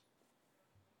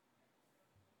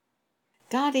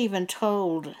God even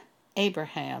told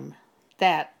Abraham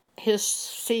that his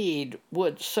seed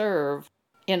would serve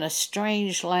in a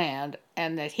strange land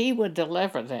and that he would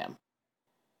deliver them.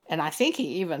 And I think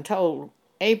he even told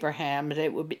Abraham that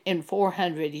it would be in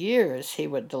 400 years he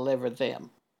would deliver them.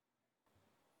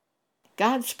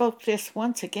 God spoke this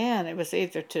once again. It was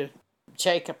either to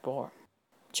Jacob or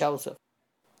Joseph,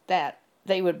 that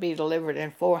they would be delivered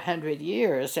in 400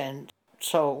 years. And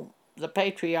so the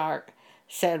patriarch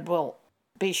said, well,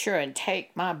 be sure and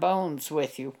take my bones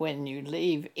with you when you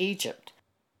leave Egypt.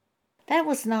 That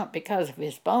was not because of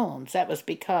his bones. That was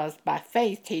because by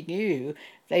faith he knew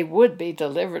they would be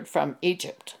delivered from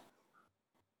Egypt.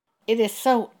 It is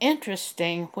so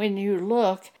interesting when you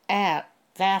look at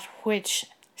that which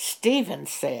Stephen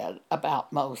said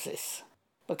about Moses,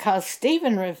 because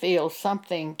Stephen reveals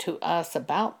something to us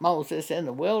about Moses in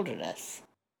the wilderness.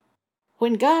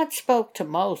 When God spoke to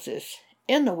Moses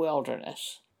in the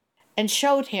wilderness and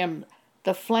showed him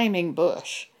the flaming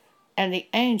bush and the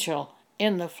angel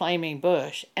in the flaming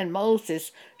bush, and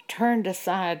Moses turned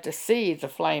aside to see the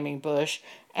flaming bush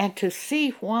and to see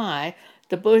why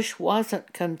the bush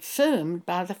wasn't consumed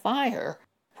by the fire.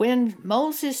 When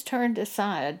Moses turned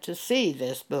aside to see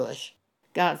this bush,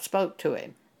 God spoke to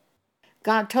him.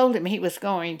 God told him he was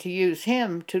going to use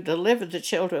him to deliver the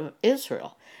children of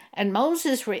Israel. And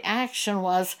Moses' reaction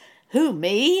was, who,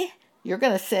 me? You're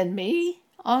going to send me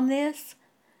on this?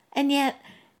 And yet,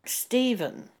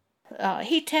 Stephen,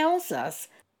 he tells us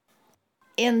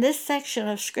in this section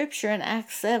of Scripture in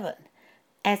Acts 7,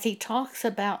 as he talks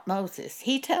about Moses,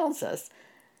 he tells us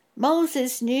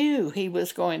Moses knew he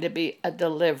was going to be a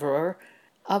deliverer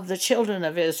of the children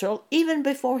of Israel even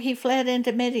before he fled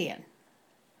into Midian.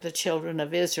 The children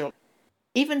of Israel,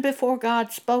 even before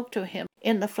God spoke to him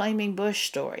in the flaming bush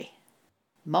story,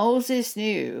 Moses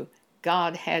knew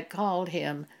God had called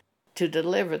him to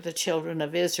deliver the children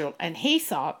of Israel, and he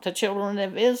thought the children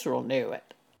of Israel knew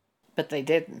it, but they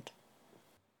didn't.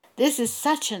 This is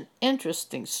such an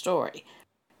interesting story.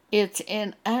 It's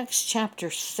in Acts chapter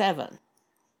 7.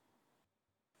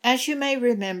 As you may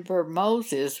remember,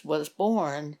 Moses was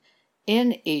born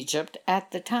in Egypt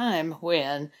at the time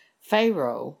when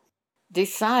Pharaoh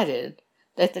decided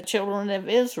that the children of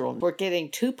Israel were getting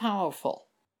too powerful,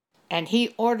 and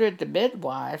he ordered the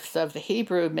midwives of the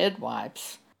Hebrew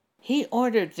midwives, he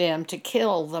ordered them to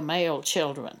kill the male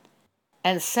children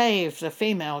and save the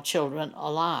female children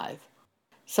alive.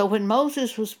 So when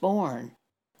Moses was born,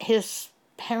 his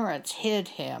parents hid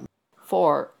him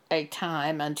for a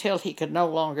time until he could no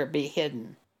longer be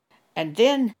hidden. And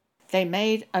then they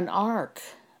made an ark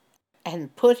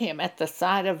and put him at the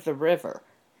side of the river.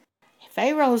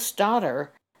 Pharaoh's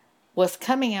daughter was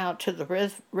coming out to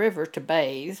the river to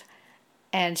bathe,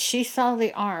 and she saw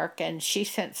the ark, and she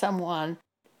sent someone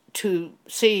to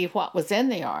see what was in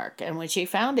the ark. And when she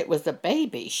found it was a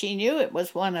baby, she knew it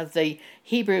was one of the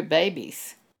Hebrew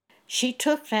babies. She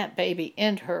took that baby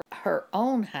into her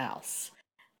own house.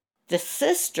 The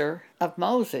sister of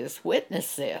Moses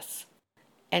witnessed this,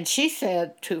 and she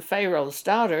said to Pharaoh's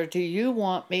daughter, do you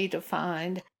want me to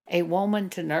find a woman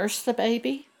to nurse the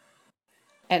baby?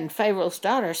 And Pharaoh's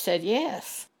daughter said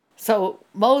yes. So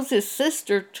Moses'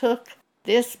 sister took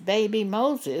this baby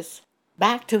Moses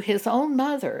back to his own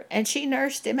mother, and she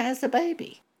nursed him as a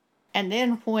baby. And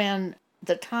then when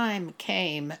the time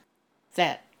came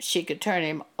that she could turn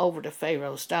him over to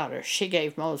Pharaoh's daughter, she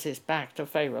gave Moses back to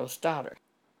Pharaoh's daughter.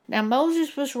 Now,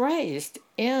 Moses was raised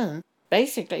in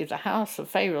basically the house of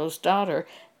Pharaoh's daughter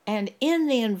and in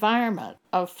the environment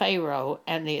of Pharaoh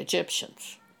and the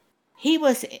Egyptians. He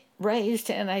was raised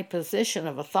in a position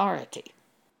of authority.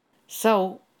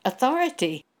 So,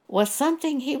 authority was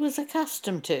something he was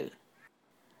accustomed to.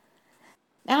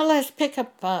 Now, let's pick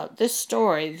up this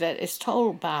story that is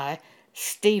told by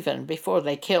Stephen before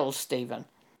they killed Stephen.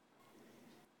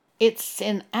 It's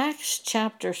in Acts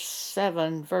chapter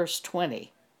 7, verse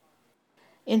 20.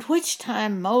 In which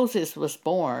time Moses was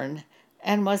born,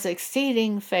 and was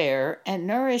exceeding fair, and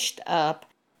nourished up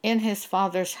in his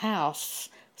father's house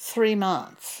 3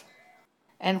 months.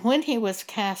 And when he was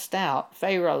cast out,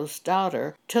 Pharaoh's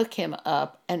daughter took him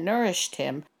up and nourished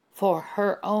him for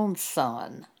her own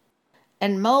son.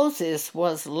 And Moses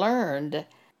was learned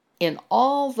in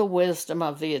all the wisdom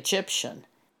of the Egyptian,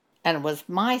 and was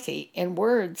mighty in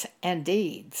words and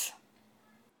deeds.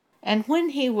 And when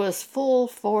he was full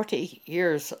 40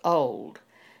 years old,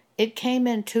 it came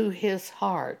into his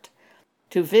heart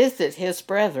to visit his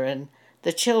brethren,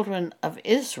 the children of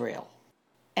Israel.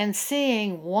 And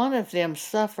seeing one of them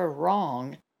suffer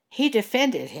wrong, he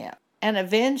defended him, and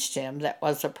avenged him that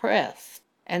was oppressed,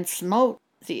 and smote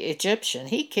the Egyptian.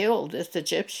 He killed this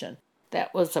Egyptian,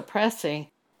 that was oppressing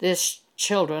this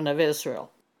children of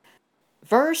Israel.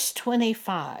 Verse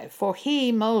 25, for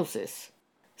he, Moses,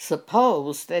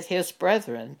 supposed that his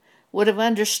brethren would have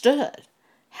understood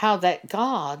how that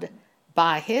God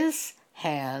by his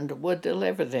hand would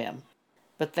deliver them,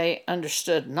 but they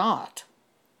understood not.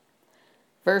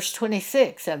 Verse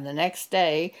 26, and the next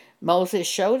day Moses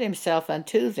showed himself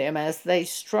unto them as they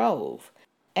strove,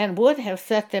 and would have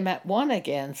set them at one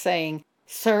again, saying,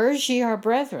 Sirs, ye are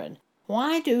brethren,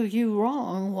 why do you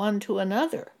wrong one to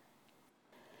another?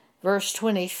 Verse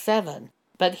 27,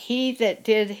 but he that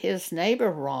did his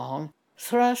neighbor wrong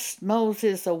thrust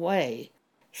Moses away,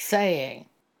 saying,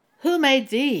 Who made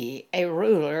thee a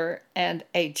ruler and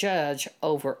a judge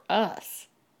over us?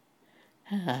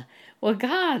 Well,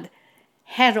 God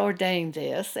had ordained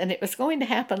this, and it was going to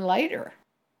happen later.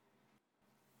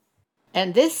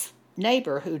 And this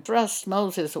neighbor who thrust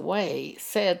Moses away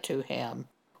said to him,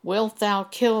 Wilt thou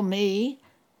kill me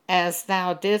as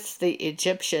thou didst the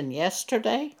Egyptian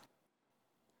yesterday?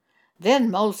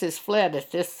 Then Moses fled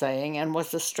at this saying, and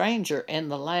was a stranger in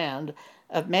the land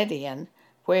of Midian,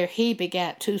 where he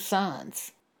begat 2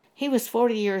 sons. He was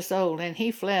 40 years old, and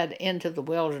he fled into the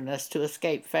wilderness to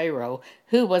escape Pharaoh,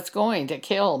 who was going to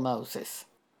kill Moses,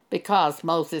 because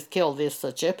Moses killed this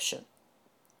Egyptian.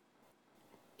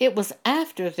 It was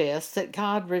after this that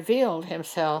God revealed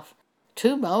himself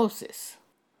to Moses.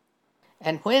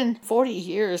 And when 40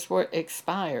 years were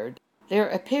expired, there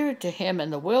appeared to him in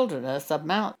the wilderness of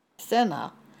Mount Sinai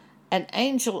an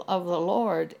angel of the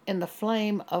Lord in the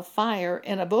flame of fire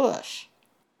in a bush.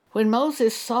 When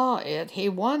Moses saw it, he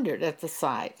wondered at the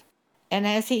sight, and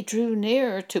as he drew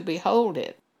near to behold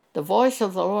it, the voice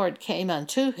of the Lord came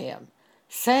unto him,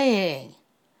 saying,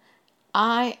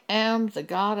 I am the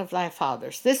God of thy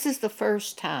fathers. This is the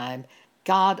first time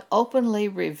God openly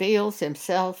reveals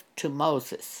himself to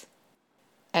Moses.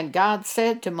 And God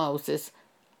said to Moses,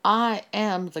 I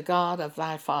am the God of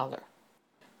thy father,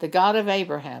 the God of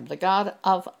Abraham, the God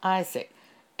of Isaac,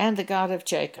 and the God of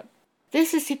Jacob.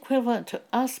 This is equivalent to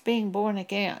us being born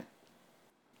again.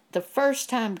 The first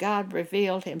time God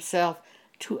revealed himself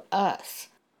to us.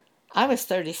 I was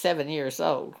 37 years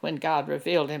old when God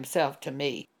revealed himself to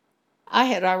me. I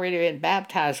had already been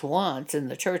baptized once in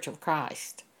the Church of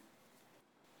Christ,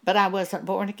 but I wasn't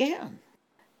born again.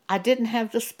 I didn't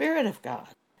have the Spirit of God.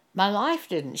 My life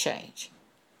didn't change.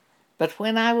 But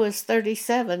when I was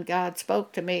 37, God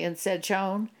spoke to me and said,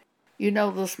 Joan, you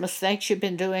know those mistakes you've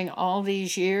been doing all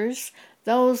these years?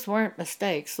 Those weren't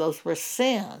mistakes. Those were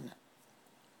sin.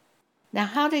 Now,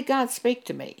 how did God speak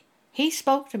to me? He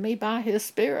spoke to me by his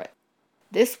Spirit.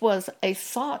 This was a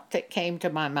thought that came to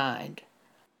my mind.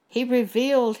 He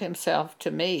revealed himself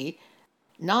to me,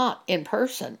 not in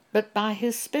person, but by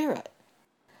his Spirit.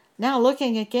 Now,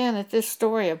 looking again at this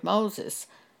story of Moses,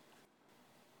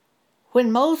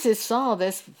 when Moses saw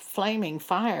this flaming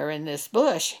fire in this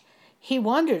bush, he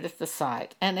wondered at the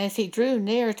sight, and as he drew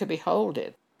near to behold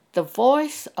it, the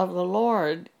voice of the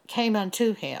Lord came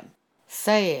unto him,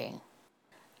 saying,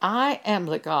 I am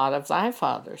the God of thy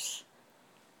fathers,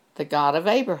 the God of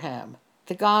Abraham,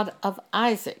 the God of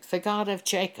Isaac, the God of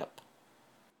Jacob.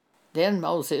 Then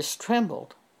Moses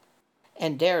trembled,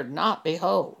 and dared not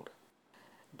behold.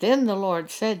 Then the Lord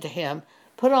said to him,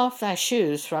 Put off thy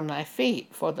shoes from thy feet,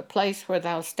 for the place where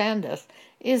thou standest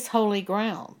is holy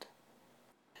ground.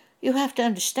 You have to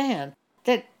understand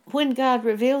that when God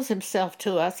reveals himself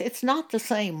to us, it's not the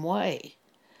same way.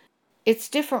 It's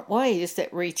different ways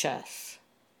that reach us.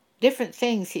 Different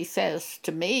things he says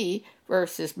to me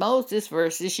versus Moses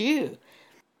versus you.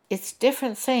 It's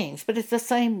different things, but it's the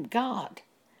same God.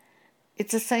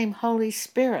 It's the same Holy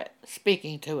Spirit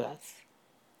speaking to us.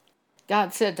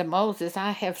 God said to Moses,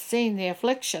 I have seen the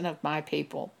affliction of my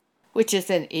people, which is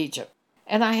in Egypt,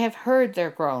 and I have heard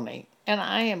their groaning, and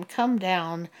I am come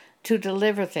down to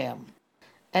deliver them.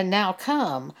 And now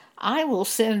come, I will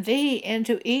send thee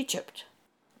into Egypt.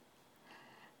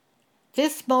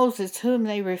 This Moses whom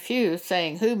they refused,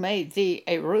 saying, Who made thee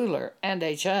a ruler and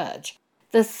a judge?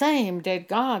 The same did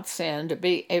God send to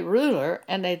be a ruler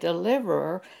and a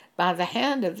deliverer by the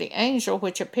hand of the angel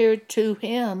which appeared to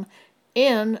him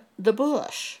in the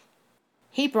bush.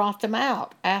 He brought them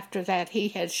out after that he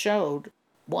had showed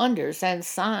wonders and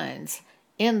signs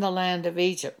in the land of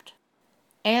Egypt,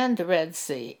 and the Red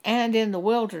Sea, and in the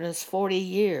wilderness 40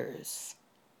 years.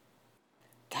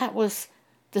 That was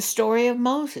the story of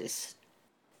Moses.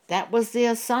 That was the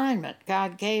assignment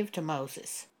God gave to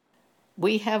Moses.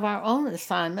 We have our own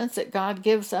assignments that God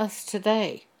gives us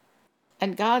today.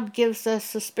 And God gives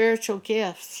us the spiritual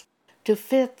gifts to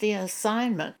fit the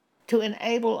assignment, to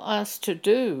enable us to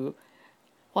do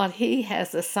what He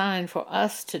has assigned for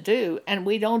us to do, and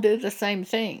we don't do the same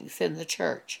things in the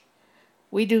church.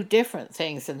 We do different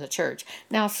things in the church.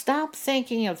 Now stop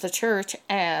thinking of the church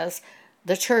as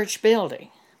the church building.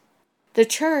 The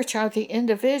church are the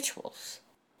individuals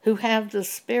who have the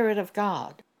Spirit of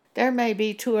God. There may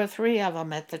be 2 or 3 of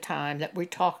them at the time that we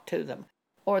talk to them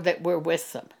or that we're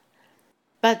with them.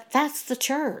 But that's the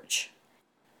church.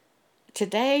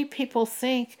 Today, people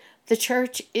think the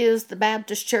church is the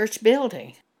Baptist church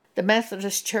building, the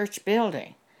Methodist church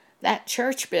building, that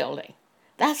church building.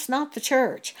 That's not the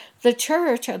church. The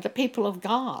church are the people of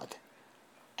God.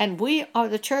 And we are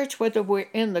the church whether we're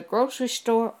in the grocery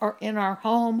store or in our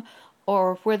home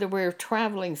or whether we're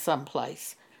traveling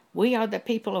someplace. We are the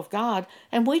people of God,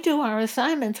 and we do our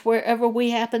assignments wherever we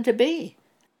happen to be.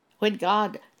 When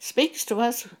God speaks to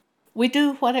us, we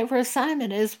do whatever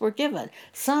assignment is we're given.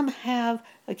 Some have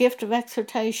a gift of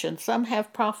exhortation, some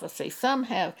have prophecy, some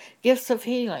have gifts of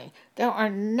healing. There are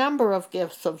a number of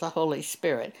gifts of the Holy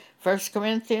Spirit. 1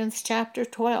 Corinthians chapter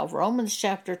 12, Romans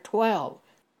chapter 12.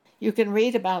 You can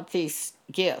read about these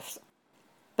gifts.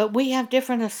 But we have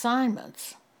different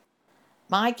assignments.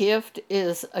 My gift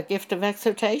is a gift of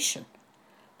exhortation.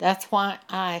 That's why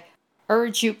I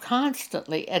urge you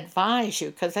constantly, advise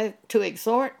you, because to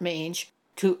exhort means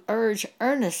to urge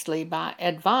earnestly by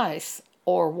advice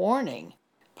or warning.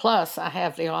 Plus, I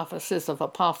have the offices of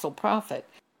apostle prophet.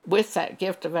 With that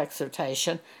gift of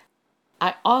exhortation,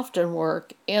 I often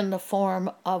work in the form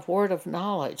of word of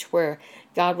knowledge, where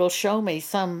God will show me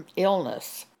some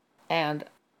illness, and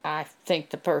I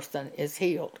think the person is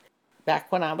healed.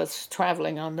 Back when I was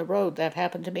traveling on the road, that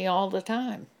happened to me all the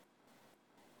time.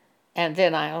 And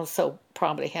then I also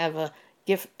probably have a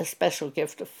special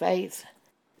gift of faith.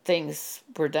 Things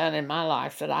were done in my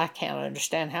life that I can't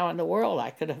understand how in the world I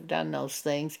could have done those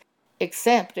things,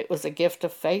 except it was a gift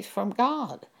of faith from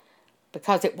God,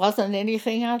 because it wasn't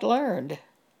anything I'd learned.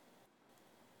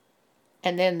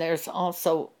 And then there's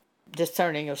also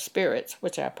discerning of spirits,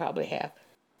 which I probably have,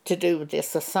 to do with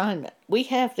this assignment. We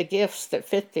have the gifts that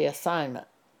fit the assignment.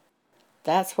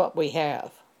 That's what we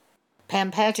have.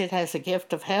 Pam Paget has a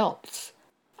gift of helps.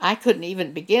 I couldn't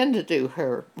even begin to do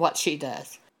what she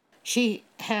does. She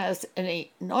has an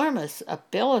enormous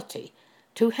ability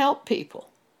to help people.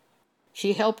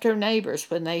 She helped her neighbors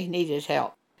when they needed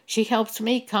help. She helps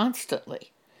me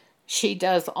constantly. She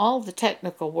does all the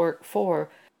technical work for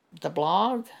the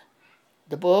blog,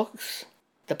 the books,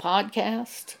 the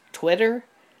podcast, Twitter.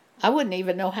 I wouldn't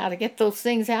even know how to get those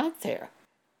things out there.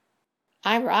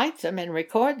 I write them and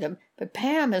record them, but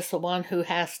Pam is the one who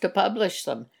has to publish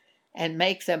them and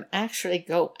make them actually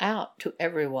go out to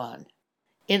everyone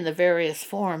in the various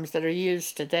forms that are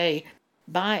used today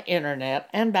by internet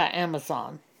and by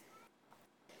Amazon.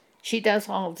 She does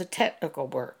all the technical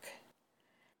work.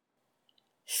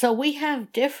 So we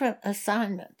have different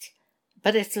assignments,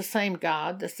 but it's the same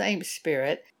God, the same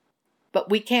Spirit, but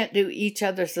we can't do each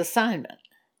other's assignment.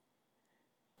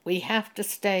 We have to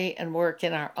stay and work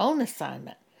in our own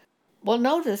assignment. Well,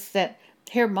 notice that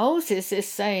here Moses is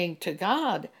saying to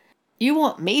God, you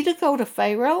want me to go to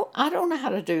Pharaoh? I don't know how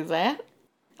to do that.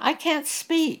 I can't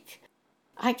speak.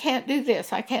 I can't do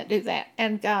this. I can't do that.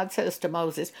 And God says to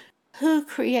Moses, who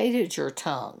created your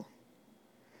tongue?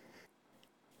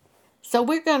 So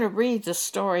we're going to read the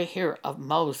story here of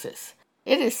Moses.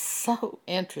 It is so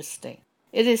interesting.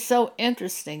 It is so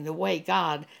interesting the way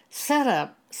God set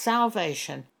up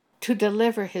salvation to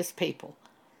deliver his people.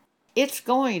 It's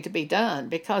going to be done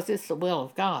because it's the will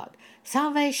of God.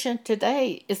 Salvation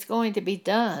today is going to be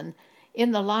done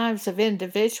in the lives of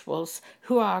individuals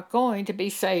who are going to be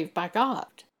saved by God.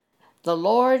 The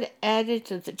Lord added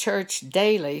to the church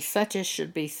daily such as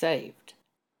should be saved.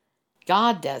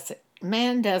 God does it.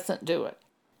 Man doesn't do it.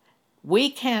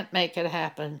 We can't make it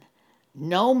happen.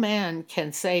 No man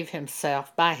can save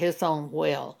himself by his own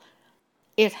will.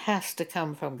 It has to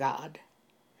come from God.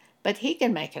 But he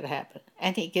can make it happen,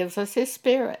 and he gives us his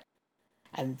Spirit.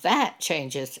 And that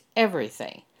changes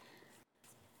everything.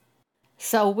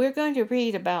 So we're going to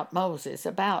read about Moses,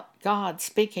 about God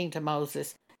speaking to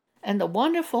Moses, and the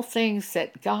wonderful things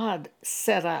that God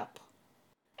set up.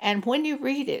 And when you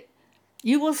read it,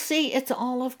 you will see it's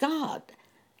all of God.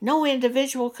 No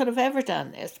individual could have ever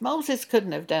done this. Moses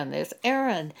couldn't have done this.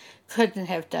 Aaron couldn't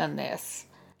have done this.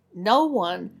 No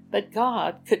one but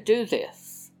God could do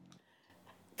this.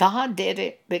 God did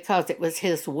it because it was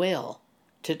his will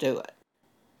to do it.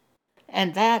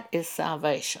 And that is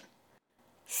salvation.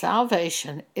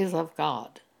 Salvation is of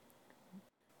God.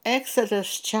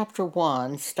 Exodus chapter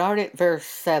 1, start at verse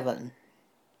 7.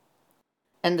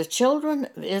 And the children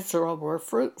of Israel were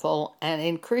fruitful and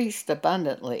increased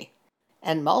abundantly,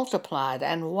 and multiplied,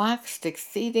 and waxed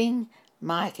exceeding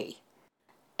mighty,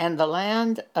 and the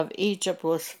land of Egypt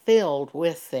was filled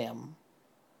with them.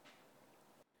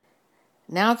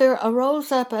 Now there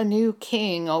arose up a new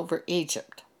king over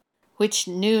Egypt, which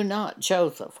knew not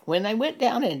Joseph. When they went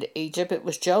down into Egypt, it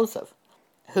was Joseph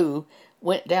who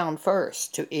went down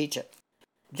first to Egypt.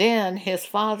 Then his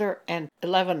father and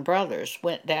 11 brothers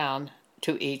went down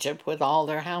to Egypt with all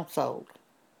their household,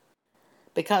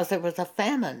 because there was a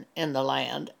famine in the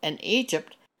land, and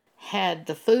Egypt had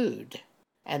the food.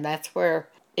 And that's where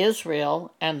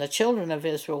Israel and the children of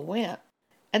Israel went.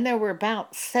 And there were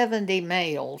about 70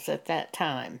 males at that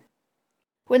time.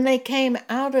 When they came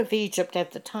out of Egypt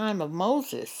at the time of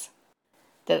Moses,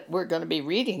 that we're going to be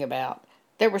reading about,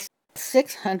 there were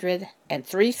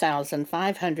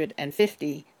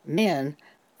 603,550 men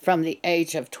from the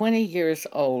age of 20 years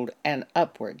old and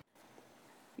upward.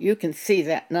 You can see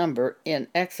that number in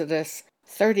Exodus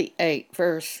 38,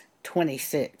 verse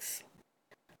 26.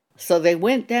 So they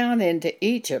went down into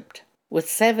Egypt with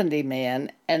 70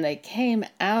 men, and they came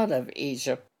out of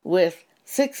Egypt with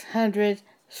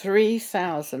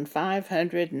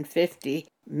 603,550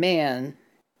 men,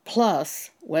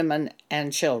 plus women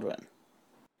and children.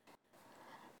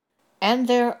 And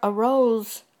there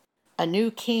arose a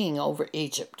new king over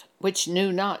Egypt, which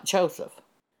knew not Joseph.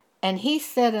 And he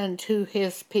said unto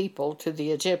his people, to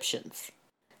the Egyptians,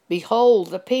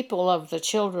 Behold, the people of the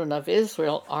children of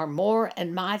Israel are more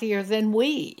and mightier than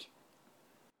we.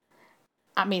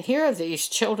 I mean, here are these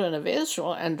children of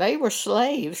Israel, and they were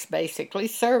slaves, basically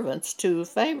servants to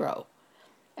Pharaoh.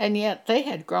 And yet they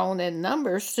had grown in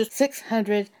numbers to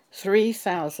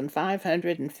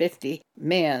 603,550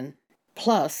 men,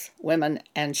 plus women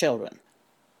and children.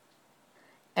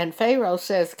 And Pharaoh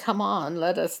says, Come on,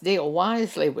 let us deal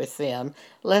wisely with them,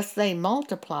 lest they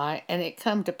multiply, and it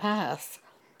come to pass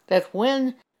that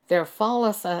when there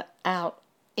falleth out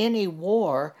any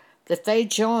war, that they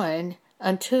join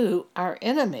unto our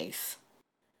enemies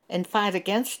and fight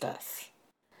against us,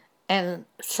 and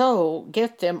so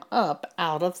get them up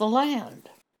out of the land.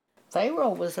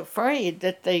 Pharaoh was afraid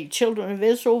that the children of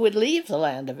Israel would leave the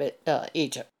land of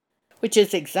Egypt, which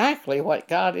is exactly what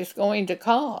God is going to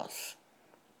cause.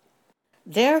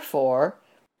 Therefore,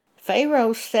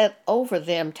 Pharaoh set over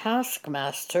them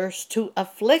taskmasters to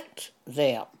afflict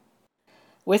them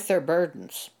with their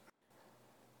burdens.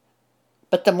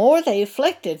 But the more they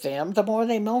afflicted them, the more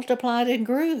they multiplied and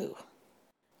grew.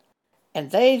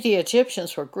 And they, the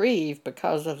Egyptians, were grieved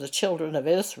because of the children of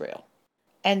Israel.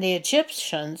 And the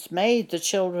Egyptians made the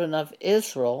children of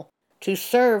Israel to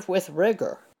serve with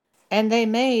rigor, and they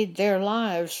made their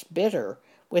lives bitter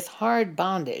with hard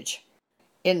bondage,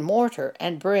 in mortar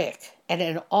and brick, and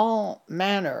in all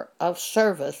manner of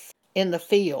service in the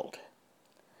field.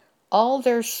 All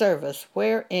their service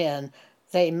wherein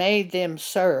they made them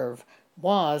serve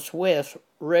was with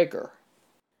rigor.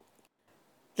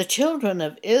 The children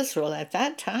of Israel at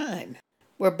that time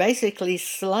were basically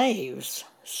slaves,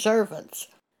 servants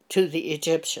to the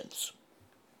Egyptians.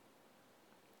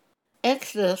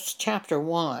 Exodus chapter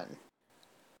 1,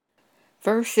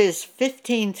 verses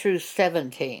 15 through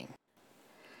 17.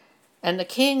 And the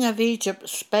king of Egypt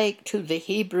spake to the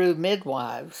Hebrew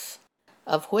midwives,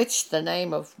 of which the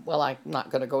name of, well, I'm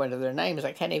not going to go into their names,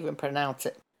 I can't even pronounce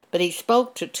it. But he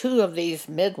spoke to 2 of these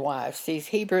midwives, these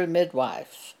Hebrew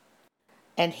midwives.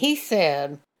 And he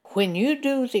said, When you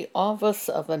do the office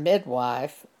of a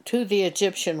midwife to the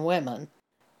Egyptian women,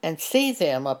 and see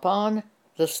them upon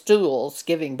the stools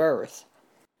giving birth,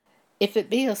 if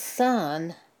it be a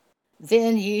son,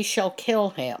 then ye shall kill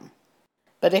him.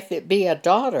 But if it be a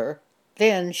daughter,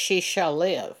 then she shall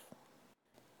live.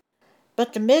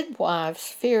 But the midwives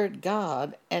feared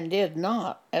God, and did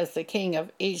not as the king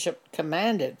of Egypt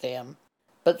commanded them,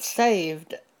 but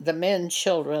saved the men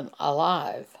children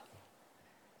alive.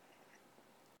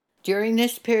 During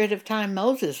this period of time,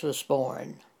 Moses was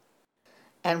born.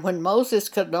 And when Moses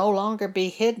could no longer be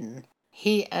hidden,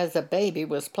 he as a baby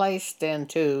was placed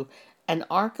into an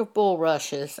ark of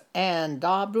bulrushes and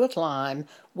daubed with lime,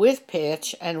 with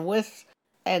pitch, and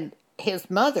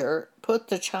his mother put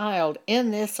the child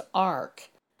in this ark,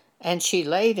 and she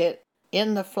laid it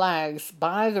in the flags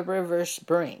by the river's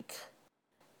brink.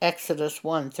 Exodus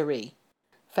 1:3.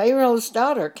 Pharaoh's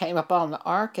daughter came upon the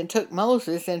ark and took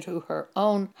Moses into her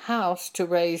own house to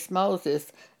raise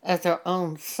Moses as her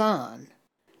own son.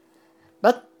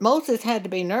 But Moses had to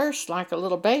be nursed like a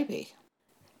little baby.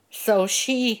 So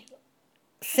she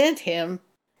sent him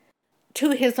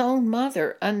to his own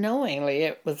mother, unknowingly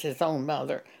it was his own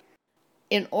mother,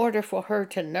 in order for her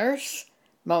to nurse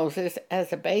Moses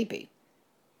as a baby.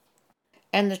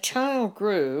 And the child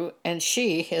grew, and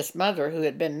she, his mother, who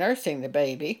had been nursing the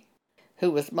baby,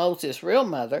 who was Moses' real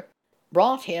mother,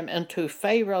 brought him into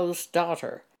Pharaoh's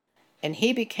daughter, and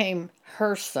he became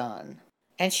her son.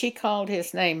 And she called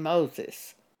his name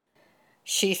Moses.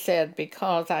 She said,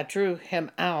 because I drew him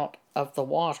out of the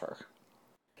water.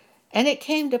 And it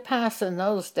came to pass in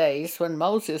those days, when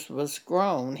Moses was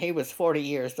grown, he was 40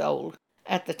 years old,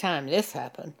 at the time this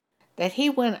happened, that he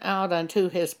went out unto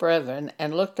his brethren,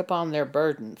 and looked upon their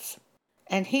burdens.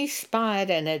 And he spied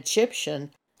an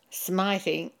Egyptian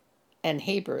smiting an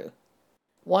Hebrew,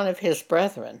 one of his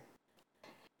brethren.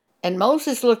 And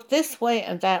Moses looked this way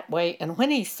and that way, and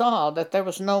when he saw that there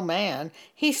was no man,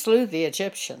 he slew the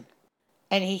Egyptian,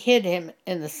 and he hid him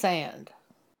in the sand.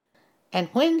 And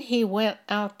when he went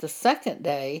out the second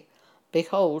day,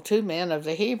 behold, 2 men of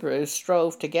the Hebrews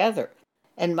strove together.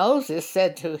 And Moses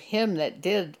said to him that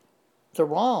did the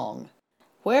wrong,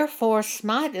 wherefore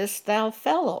smitest thou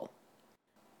fellow?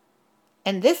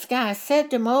 And this guy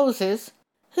said to Moses,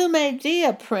 who made thee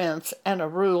a prince and a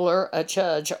ruler, a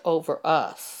judge over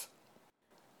us?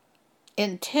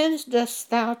 Intendest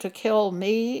thou to kill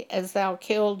me as thou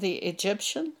killed the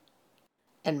Egyptian?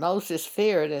 And Moses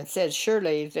feared and said,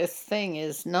 surely this thing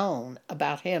is known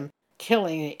about him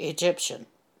killing the Egyptian.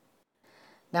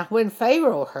 Now when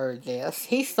Pharaoh heard this,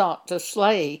 he sought to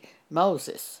slay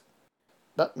Moses.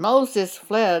 But Moses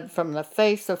fled from the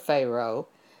face of Pharaoh,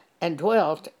 and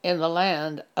dwelt in the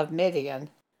land of Midian,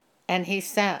 and he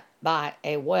sat by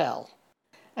a well.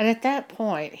 And at that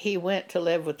point he went to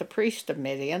live with the priest of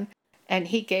Midian, and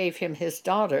he gave him his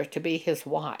daughter to be his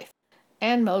wife.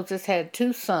 And Moses had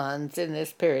 2 sons in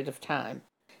this period of time.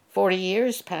 40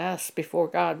 years passed before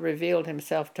God revealed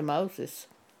himself to Moses.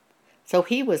 So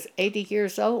he was 80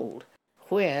 years old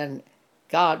when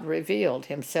God revealed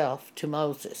himself to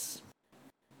Moses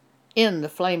in the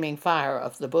flaming fire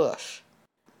of the bush.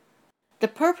 The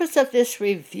purpose of this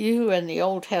review in the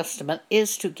Old Testament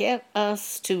is to get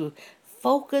us to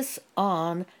focus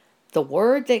on the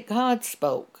word that God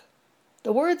spoke.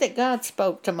 The word that God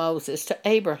spoke to Moses, to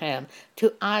Abraham,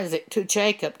 to Isaac, to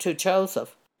Jacob, to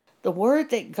Joseph. The word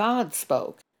that God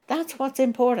spoke. That's what's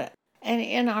important. And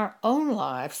in our own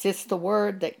lives, it's the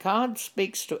word that God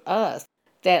speaks to us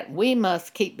that we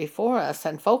must keep before us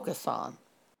and focus on.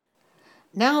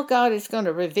 Now God is going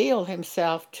to reveal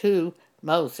himself to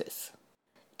Moses.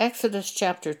 Exodus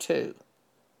chapter 2.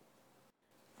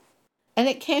 And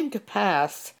it came to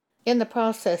pass in the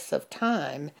process of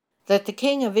time that the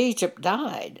king of Egypt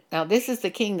died. Now this is the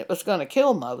king that was going to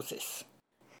kill Moses.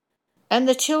 And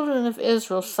the children of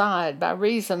Israel sighed by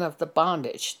reason of the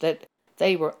bondage that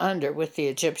they were under with the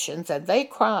Egyptians, and they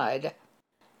cried,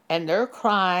 and their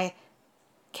cry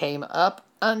came up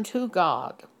unto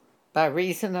God by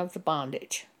reason of the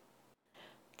bondage.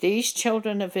 These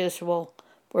children of Israel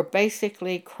were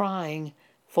basically crying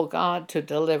for God to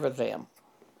deliver them.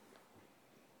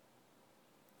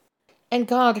 And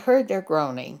God heard their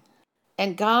groaning,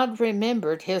 and God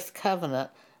remembered his covenant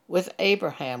with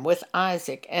Abraham, with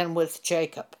Isaac, and with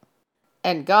Jacob.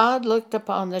 And God looked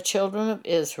upon the children of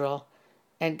Israel,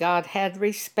 and God had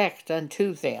respect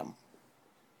unto them.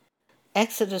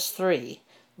 Exodus 3,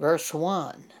 verse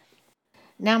 1.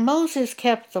 Now Moses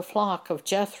kept the flock of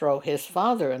Jethro, his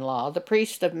father-in-law, the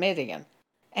priest of Midian,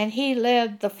 and he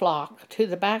led the flock to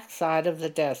the backside of the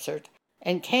desert,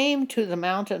 and came to the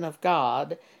mountain of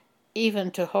God,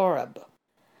 even to Horeb.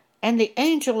 And the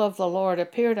angel of the Lord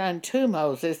appeared unto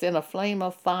Moses in a flame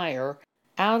of fire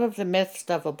out of the midst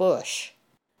of a bush.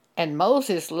 And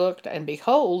Moses looked, and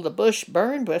behold, the bush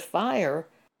burned with fire,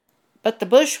 but the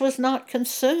bush was not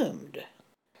consumed.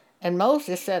 And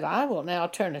Moses said, I will now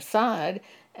turn aside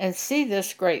and see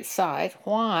this great sight,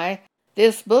 why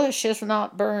this bush is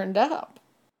not burned up.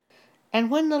 And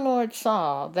when the Lord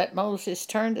saw that Moses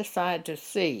turned aside to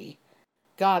see,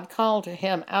 God called to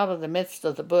him out of the midst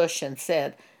of the bush and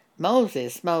said,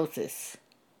 Moses, Moses.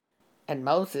 And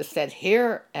Moses said,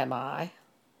 Here am I.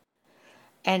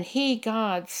 And he,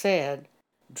 God, said,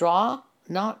 Draw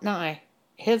not nigh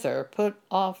hither, put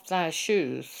off thy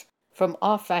shoes from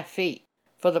off thy feet,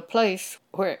 for the place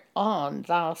whereon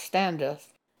thou standest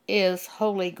is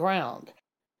holy ground.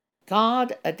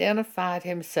 God identified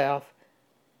himself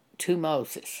to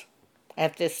Moses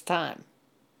at this time.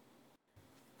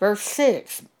 Verse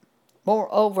 6,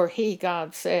 Moreover he,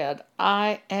 God, said,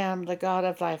 I am the God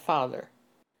of thy father,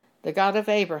 the God of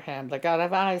Abraham, the God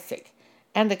of Isaac,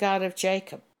 and the God of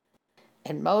Jacob.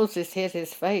 And Moses hid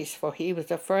his face, for he was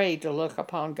afraid to look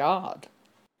upon God.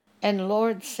 And the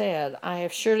Lord said, I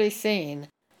have surely seen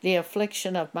the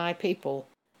affliction of my people,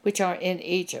 which are in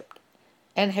Egypt,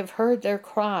 and have heard their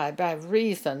cry by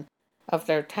reason of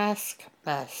their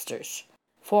taskmasters,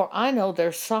 for I know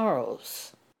their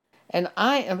sorrows, and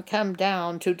I am come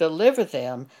down to deliver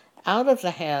them out of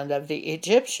the hand of the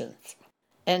Egyptians,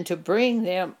 and to bring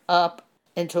them up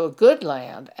into a good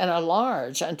land, and a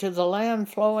large, unto the land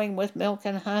flowing with milk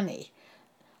and honey,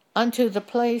 unto the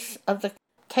place of the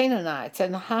Canaanites,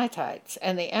 and the Hittites,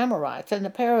 and the Amorites, and the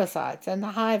Perizzites, and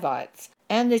the Hivites,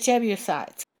 and the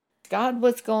Jebusites. God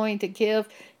was going to give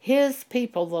his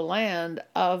people the land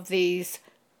of these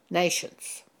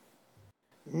nations.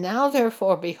 Now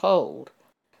therefore, behold,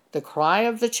 the cry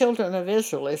of the children of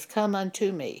Israel is come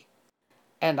unto me,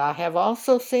 and I have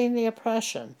also seen the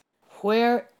oppression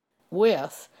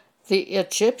wherewith the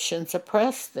Egyptians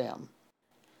oppressed them.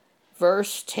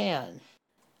 Verse 10.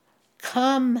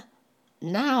 Come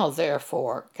now,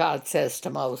 therefore, God says to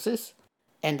Moses,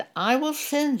 and I will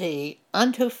send thee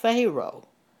unto Pharaoh,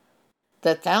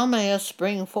 that thou mayest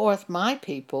bring forth my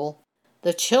people,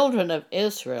 the children of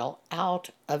Israel, out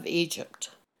of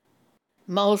Egypt.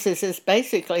 Moses is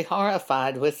basically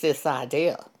horrified with this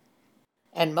idea.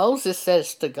 And Moses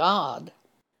says to God,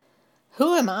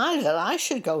 who am I that I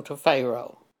should go to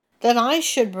Pharaoh, that I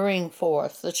should bring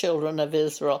forth the children of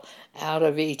Israel out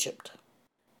of Egypt?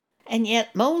 And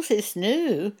yet Moses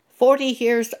knew 40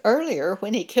 years earlier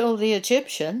when he killed the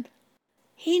Egyptian,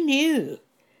 he knew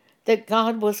that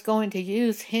God was going to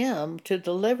use him to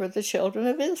deliver the children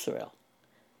of Israel.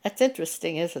 That's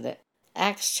interesting, isn't it?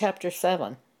 Acts chapter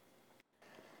 7.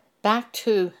 Back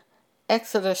to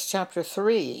Exodus chapter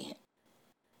 3.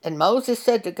 And Moses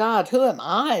said to God, who am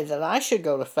I that I should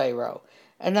go to Pharaoh,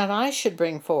 and that I should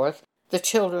bring forth the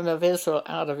children of Israel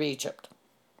out of Egypt?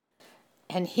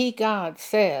 And he, God,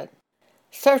 said,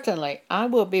 certainly I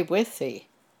will be with thee,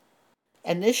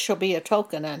 and this shall be a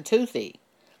token unto thee,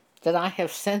 that I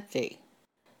have sent thee.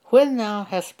 When thou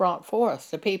hast brought forth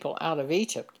the people out of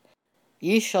Egypt,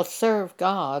 ye shall serve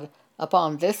God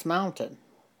upon this mountain.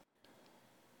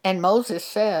 And Moses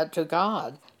said to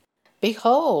God,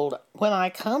 behold, when I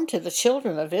come to the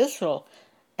children of Israel,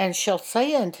 and shall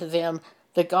say unto them,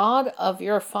 the God of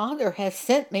your father has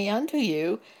sent me unto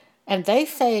you, and they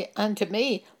say unto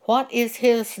me, what is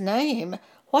his name?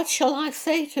 What shall I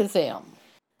say to them?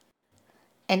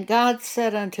 And God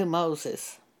said unto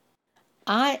Moses,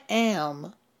 I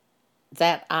am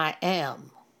that I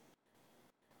am.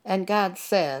 And God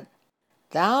said,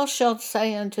 thou shalt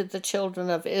say unto the children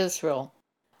of Israel,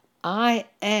 I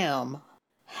am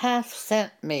hath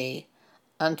sent me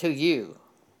unto you.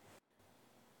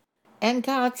 And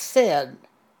God said,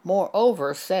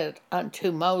 moreover said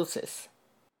unto Moses,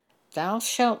 thou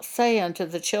shalt say unto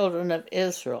the children of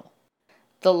Israel,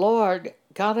 the Lord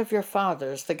God of your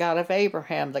fathers, the God of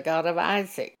Abraham, the God of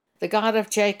Isaac, the God of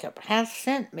Jacob, hath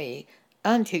sent me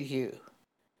unto you.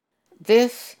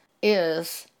 This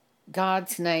is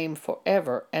God's name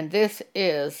forever, and this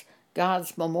is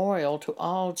God's memorial to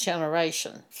all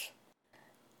generations.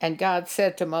 And God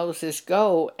said to Moses,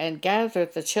 go and gather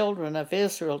the children of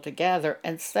Israel together,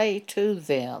 and say to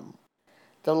them,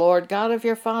 the Lord God of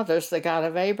your fathers, the God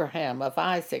of Abraham, of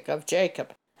Isaac, of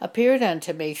Jacob, appeared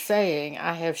unto me, saying,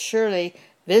 I have surely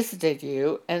visited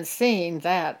you, and seen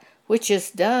that which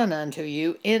is done unto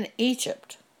you in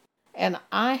Egypt. And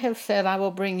I have said, I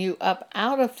will bring you up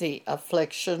out of the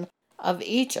affliction of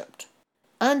Egypt,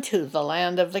 unto the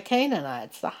land of the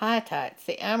Canaanites, the Hittites,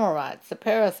 the Amorites, the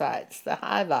Perizzites, the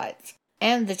Hivites,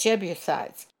 and the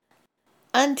Jebusites,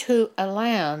 unto a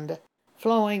land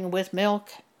flowing with milk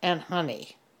and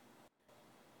honey.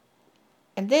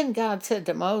 And then God said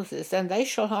to Moses, and they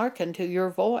shall hearken to your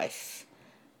voice,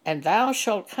 and thou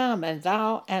shalt come, and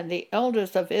thou and the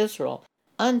elders of Israel,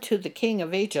 unto the king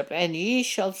of Egypt, and ye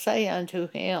shall say unto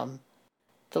him,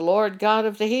 the Lord God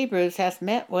of the Hebrews hath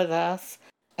met with us,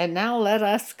 and now let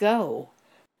us go,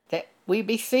 that we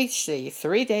beseech thee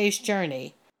 3 days'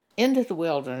 journey into the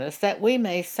wilderness, that we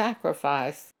may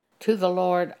sacrifice to the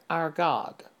Lord our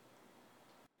God.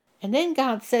 And then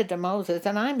God said to Moses,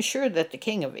 and I'm sure that the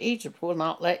king of Egypt will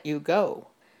not let you go.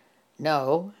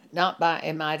 No, not by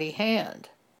a mighty hand.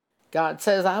 God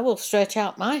says, I will stretch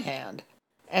out my hand,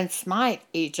 and smite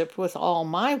Egypt with all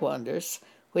my wonders,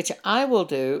 which I will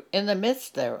do in the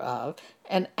midst thereof,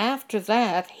 and after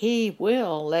that he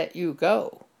will let you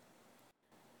go.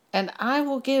 And I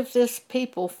will give this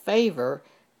people favor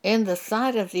in the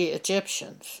sight of the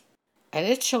Egyptians, and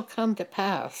it shall come to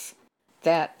pass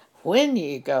that when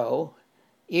ye go,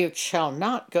 ye shall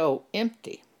not go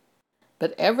empty,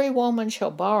 but every woman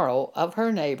shall borrow of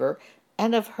her neighbor,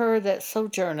 and of her that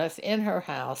sojourneth in her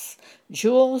house,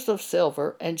 jewels of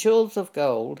silver, and jewels of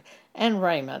gold, and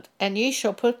raiment, and ye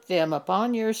shall put them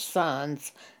upon your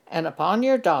sons, and upon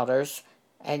your daughters,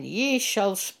 and ye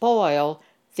shall spoil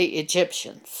the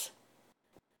Egyptians.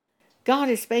 God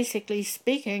is basically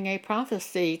speaking a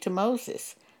prophecy to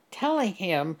Moses, telling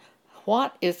him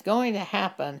what is going to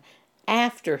happen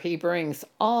after he brings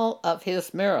all of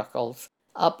his miracles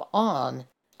up on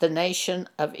the nation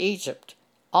of Egypt.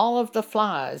 All of the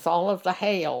flies, all of the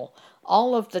hail,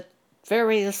 all of the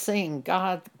various things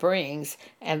God brings,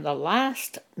 and the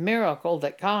last miracle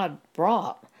that God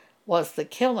brought was the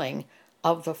killing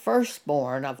of the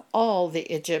firstborn of all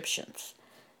the Egyptians,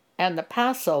 and the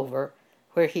Passover,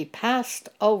 where he passed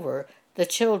over the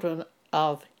children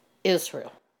of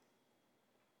Israel.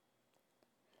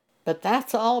 But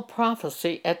that's all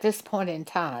prophecy at this point in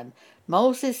time.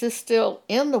 Moses is still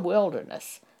in the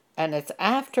wilderness, and it's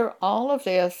after all of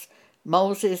this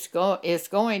Moses is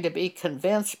going to be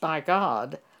convinced by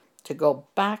God to go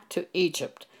back to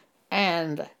Egypt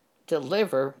and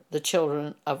deliver the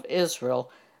children of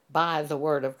Israel by the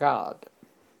word of God.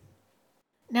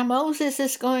 Now Moses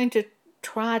is going to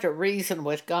try to reason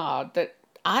with God that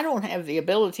I don't have the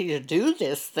ability to do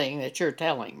this thing that you're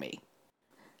telling me.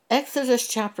 Exodus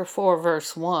chapter 4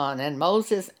 verse 1, and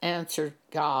Moses answered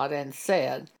God and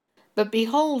said, But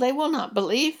behold, they will not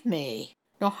believe me,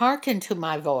 nor hearken to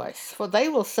my voice, for they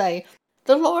will say,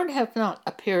 The Lord hath not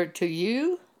appeared to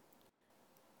you.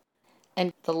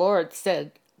 And the Lord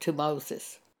said to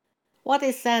Moses, What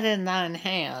is that in thine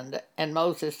hand? And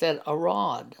Moses said, A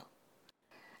rod.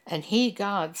 And he,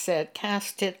 God, said,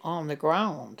 Cast it on the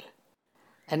ground.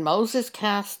 And Moses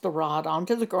cast the rod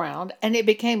onto the ground, and it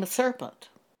became a serpent.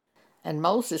 And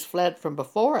Moses fled from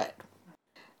before it.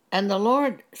 And the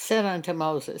Lord said unto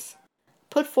Moses,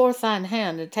 Put forth thine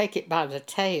hand, and take it by the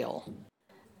tail.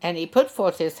 And he put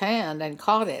forth his hand, and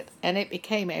caught it, and it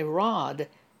became a rod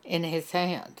in his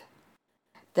hand,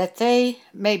 that they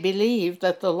may believe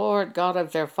that the Lord God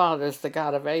of their fathers, the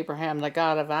God of Abraham, the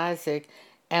God of Isaac,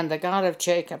 and the God of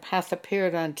Jacob, hath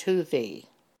appeared unto thee.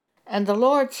 And the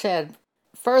Lord said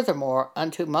furthermore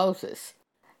unto Moses,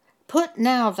 Put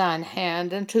now thine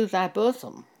hand into thy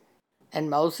bosom. And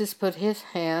Moses put his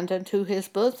hand into his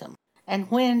bosom. And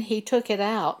when he took it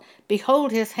out,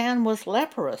 behold, his hand was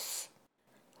leprous,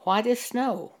 white as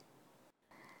snow.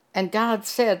 And God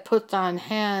said, Put thine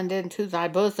hand into thy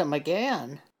bosom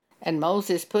again. And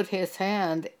Moses put his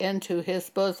hand into his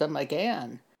bosom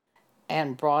again,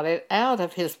 and brought it out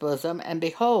of his bosom, and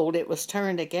behold, it was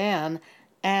turned again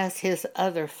as his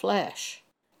other flesh.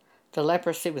 The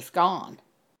leprosy was gone.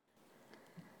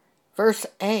 Verse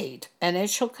 8, And it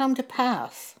shall come to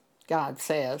pass, God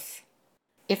says,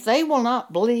 if they will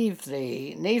not believe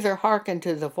thee, neither hearken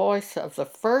to the voice of the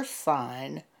first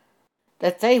sign,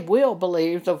 that they will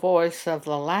believe the voice of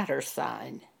the latter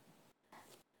sign.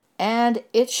 And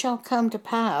it shall come to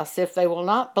pass, if they will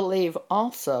not believe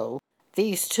also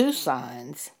these two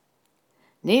signs,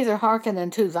 neither hearken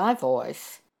unto thy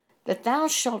voice, that thou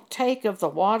shalt take of the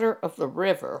water of the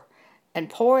river, and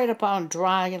pour it upon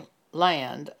dry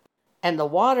land, and the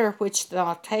water which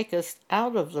thou takest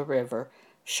out of the river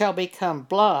shall become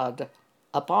blood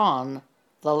upon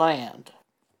the land.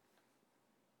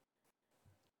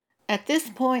 At this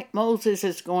point, Moses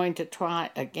is going to try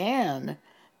again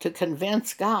to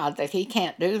convince God that he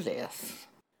can't do this.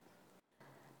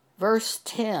 Verse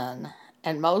 10,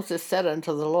 And Moses said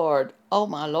unto the Lord, O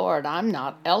my Lord, I'm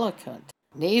not eloquent,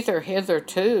 neither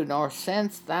hitherto nor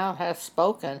since thou hast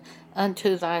spoken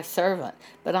unto thy servant,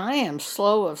 but I am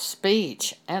slow of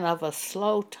speech and of a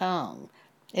slow tongue.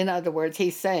 In other words,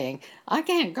 he's saying, I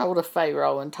can't go to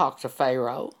Pharaoh and talk to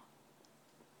Pharaoh.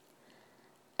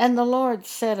 And the Lord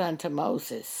said unto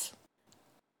Moses,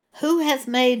 Who hath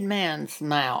made man's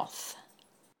mouth?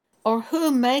 Or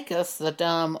who maketh the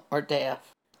dumb or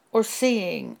deaf, or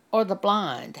seeing, or the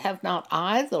blind? Have not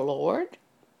I the Lord?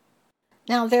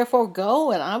 Now therefore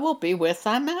go, and I will be with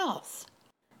thy mouth,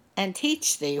 and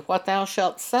teach thee what thou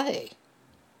shalt say.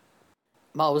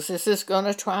 Moses is going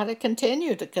to try to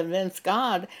continue to convince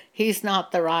God he's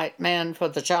not the right man for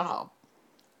the job.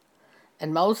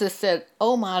 And Moses said,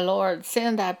 O my Lord,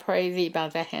 send, I pray thee, by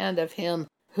the hand of him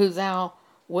who thou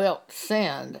wilt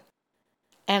send.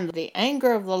 And the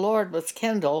anger of the Lord was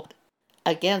kindled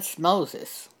against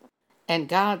Moses. And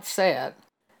God said,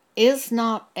 Is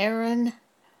not Aaron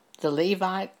the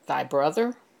Levite thy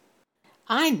brother?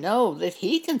 I know that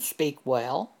he can speak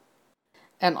well.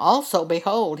 And also,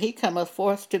 behold, he cometh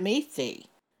forth to meet thee.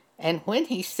 And when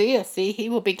he seeth thee, he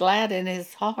will be glad in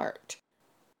his heart.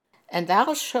 And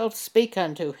thou shalt speak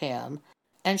unto him,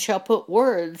 and shalt put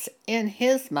words in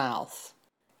his mouth.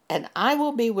 And I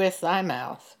will be with thy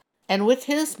mouth, and with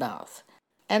his mouth,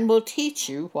 and will teach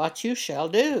you what you shall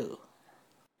do.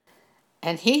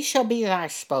 And he shall be thy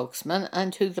spokesman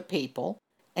unto the people,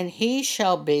 and he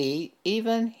shall be,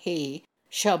 even he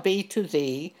shall be to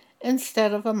thee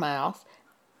instead of a mouth,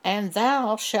 and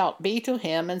thou shalt be to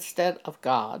him instead of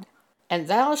God. And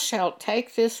thou shalt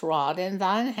take this rod in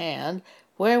thine hand,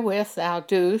 wherewith thou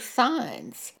do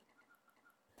signs.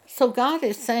 So God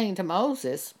is saying to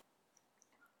Moses,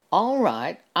 all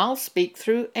right, I'll speak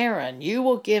through Aaron. You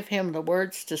will give him the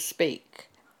words to speak.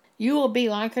 You will be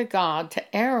like a God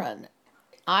to Aaron.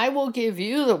 I will give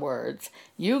you the words.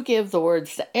 You give the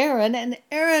words to Aaron, and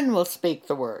Aaron will speak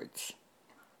the words.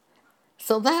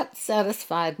 So that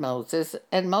satisfied Moses,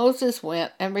 and Moses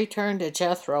went and returned to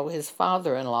Jethro his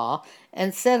father-in-law,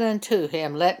 and said unto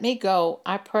him, Let me go,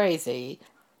 I pray thee,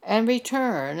 and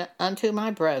return unto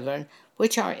my brethren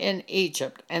which are in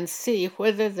Egypt, and see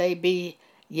whether they be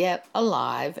yet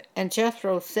alive. And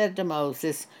Jethro said to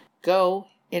Moses, Go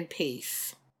in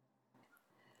peace.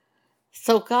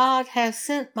 So God has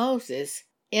sent Moses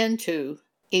into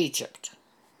Egypt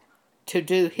to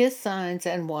do his signs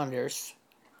and wonders,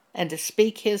 and to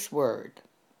speak his word,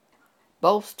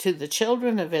 both to the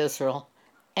children of Israel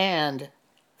and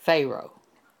Pharaoh.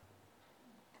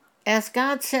 As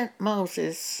God sent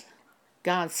Moses,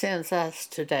 God sends us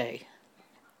today.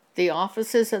 The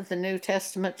offices of the New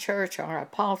Testament church are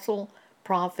apostle,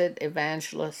 prophet,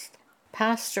 evangelist,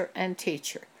 pastor, and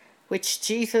teacher, which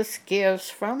Jesus gives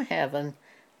from heaven,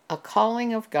 a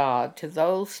calling of God to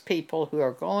those people who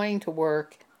are going to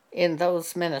work in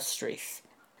those ministries.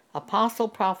 Apostle,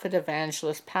 prophet,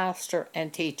 evangelist, pastor,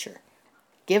 and teacher,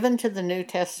 given to the New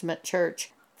Testament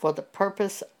church for the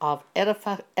purpose of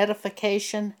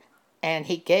edification, and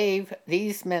he gave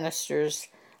these ministers,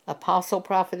 apostle,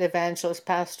 prophet, evangelist,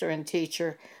 pastor, and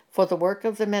teacher, for the work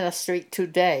of the ministry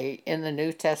today in the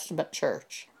New Testament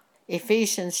church.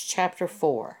 Ephesians chapter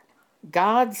 4.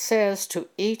 God says to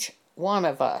each one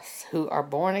of us who are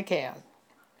born again,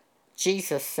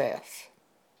 Jesus says,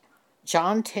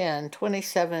 John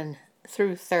 10:27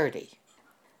 through 30,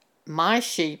 My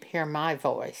sheep hear my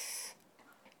voice.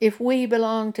 If we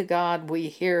belong to God, we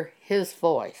hear his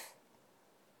voice.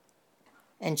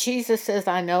 And Jesus says,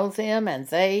 I know them and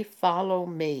they follow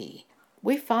me.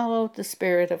 We follow the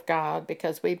Spirit of God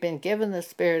because we've been given the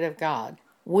Spirit of God.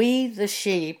 We, the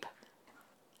sheep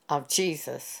of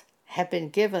Jesus, have been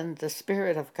given the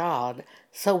Spirit of God,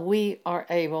 so we are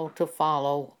able to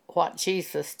follow what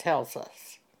Jesus tells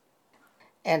us.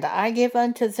 And I give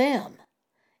unto them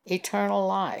eternal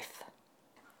life.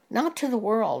 Not to the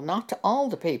world, not to all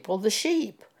the people, the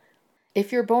sheep.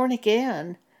 If you're born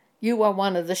again, you are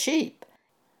one of the sheep.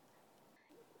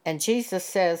 And Jesus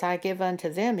says, I give unto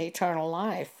them eternal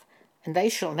life, and they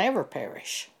shall never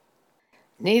perish.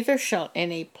 Neither shall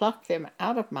any pluck them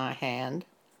out of my hand.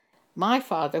 My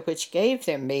Father which gave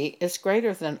them me is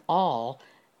greater than all,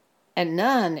 and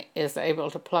none is able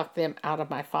to pluck them out of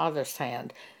my Father's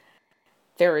hand.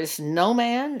 There is no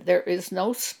man, there is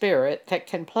no spirit that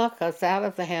can pluck us out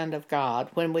of the hand of God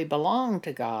when we belong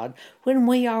to God, when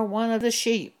we are one of the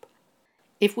sheep.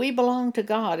 If we belong to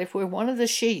God, if we're one of the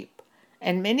sheep,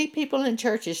 and many people in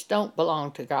churches don't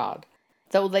belong to God,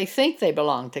 though they think they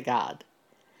belong to God.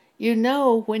 You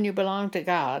know when you belong to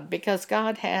God because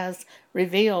God has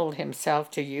revealed himself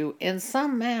to you in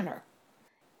some manner.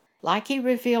 Like he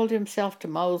revealed himself to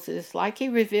Moses, like he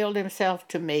revealed himself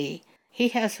to me, he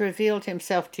has revealed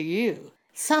himself to you,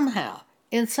 somehow,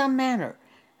 in some manner.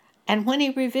 And when he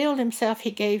revealed himself,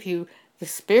 he gave you the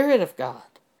Spirit of God,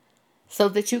 so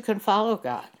that you can follow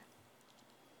God.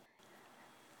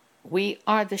 We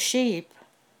are the sheep.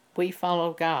 We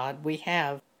follow God. We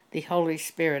have the Holy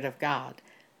Spirit of God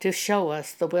to show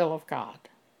us the will of God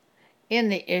in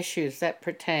the issues that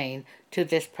pertain to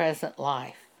this present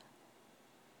life.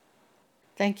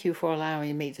 Thank you for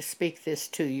allowing me to speak this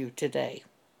to you today.